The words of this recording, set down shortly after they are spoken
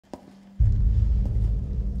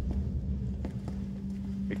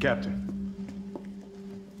Captain,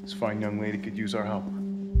 this fine young lady could use our help.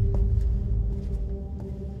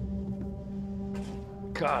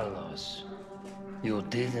 Carlos, you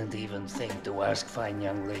didn't even think to ask fine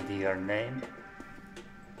young lady her name?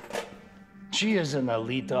 She is an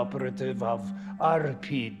elite operative of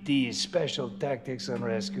RPD, Special Tactics and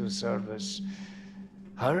Rescue Service.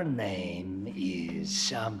 Her name is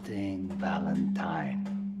something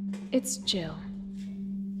Valentine. It's Jill.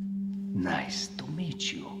 Nice to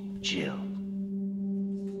meet you, Jill.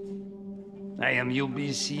 I am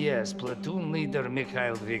UBCS Platoon Leader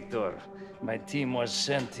Mikhail Viktor. My team was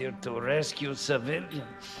sent here to rescue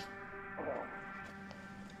civilians.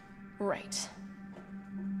 Right.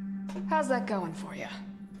 How's that going for you?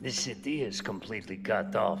 The city is completely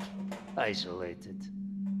cut off, isolated.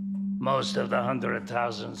 Most of the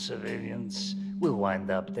 100,000 civilians will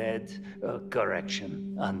wind up dead.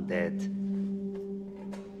 Correction, undead.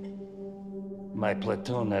 My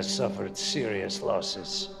platoon has suffered serious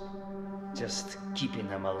losses. Just keeping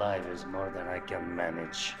them alive is more than I can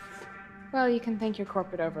manage. Well, you can thank your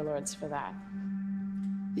corporate overlords for that.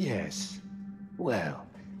 Yes. Well,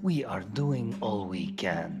 we are doing all we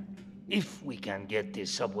can. If we can get this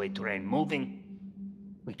subway train moving,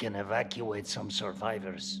 we can evacuate some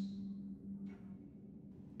survivors.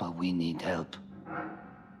 But we need help.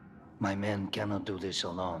 My men cannot do this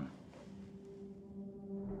alone.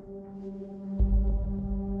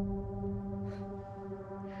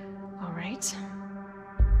 All right.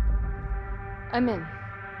 I'm in.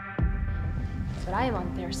 But I am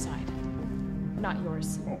on their side, not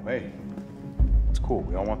yours. Oh, hey. It's cool.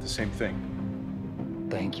 We all want the same thing.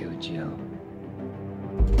 Thank you, Jill.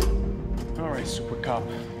 All right, Super Cop.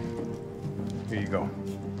 Here you go.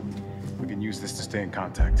 We can use this to stay in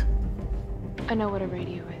contact. I know what a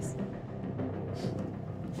radio is.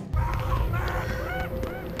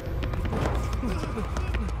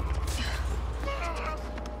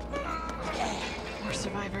 More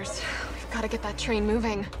survivors. We've got to get that train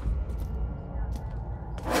moving.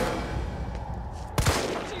 Do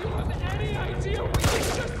you have any idea what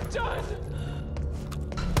you've just done?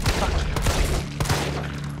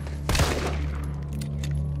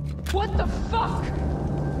 What the fuck?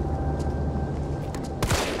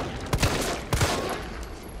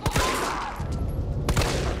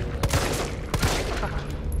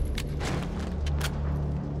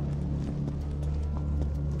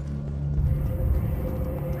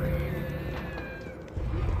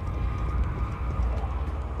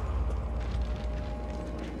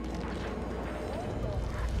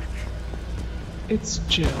 It's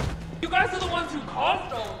Jill. You guys are the ones who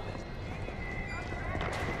caused all of this.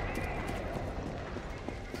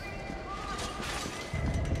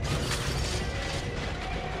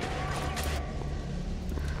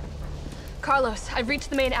 Carlos, I've reached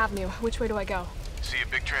the main avenue. Which way do I go? See a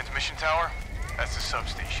big transmission tower? That's the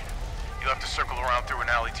substation. You'll have to circle around through an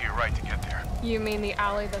alley to your right to get there. You mean the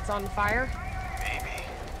alley that's on fire? Maybe.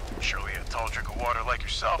 Surely a tall drink of water like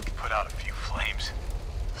yourself can put out a few flames.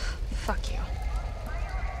 Fuck you.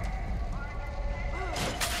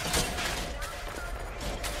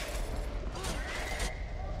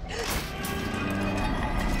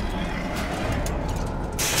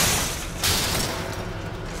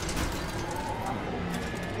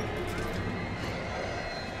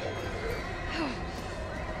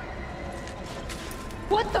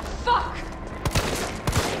 What the fuck?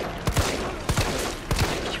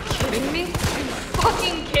 Are you kidding me? Are you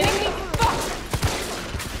fucking kidding me? Fuck!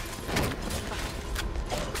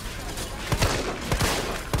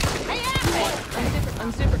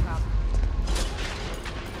 I'm super cop.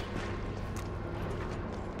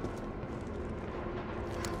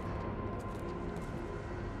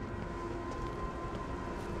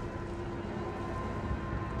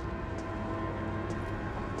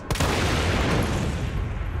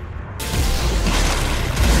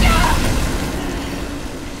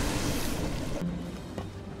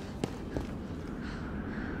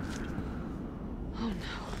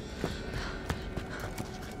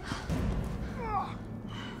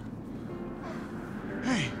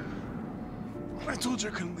 Hey, I told you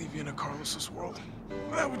I couldn't leave you in a Carlos's world.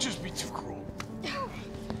 That would just be too cruel.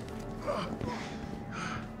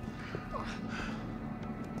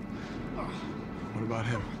 What about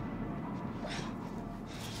him?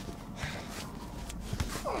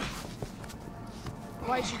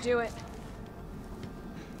 Why'd you do it?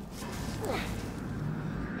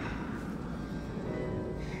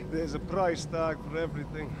 There's a price tag for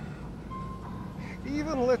everything.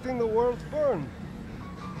 Even letting the world burn.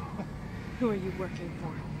 Who are you working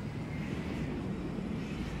for?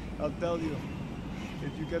 I'll tell you,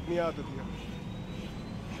 if you get me out of here.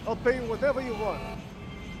 I'll pay you whatever you want.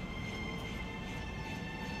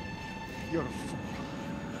 You're a fool.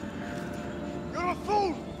 You're a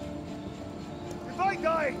fool! If I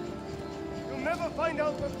die, you'll never find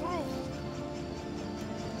out the truth.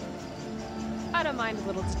 I don't mind a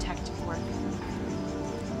little detective work.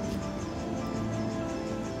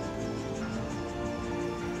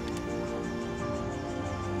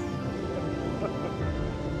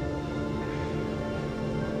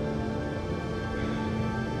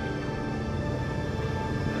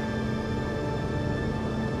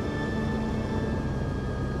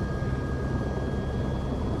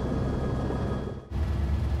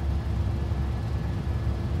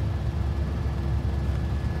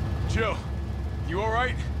 Jill, you all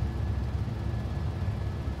right?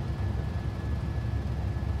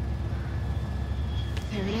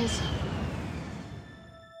 There it is.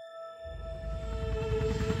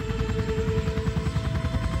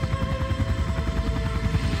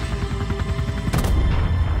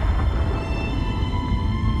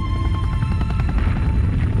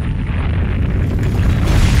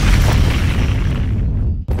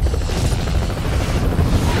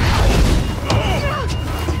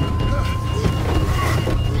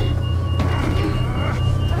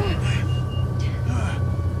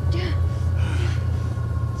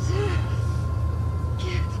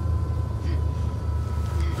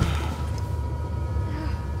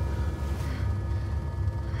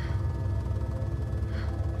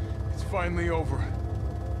 Finally over.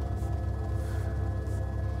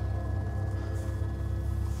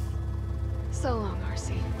 So long,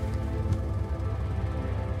 RC.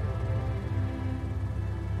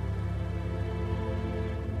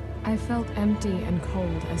 I felt empty and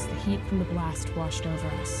cold as the heat from the blast washed over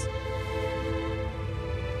us.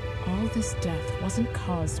 All this death wasn't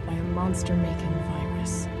caused by a monster-making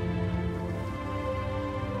virus.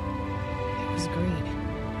 It was greed.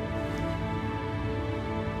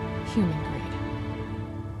 Human greed.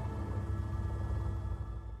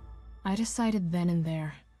 I decided then and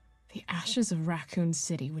there, the ashes of Raccoon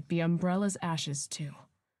City would be Umbrella's ashes too.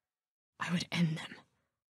 I would end them,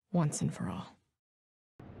 once and for all.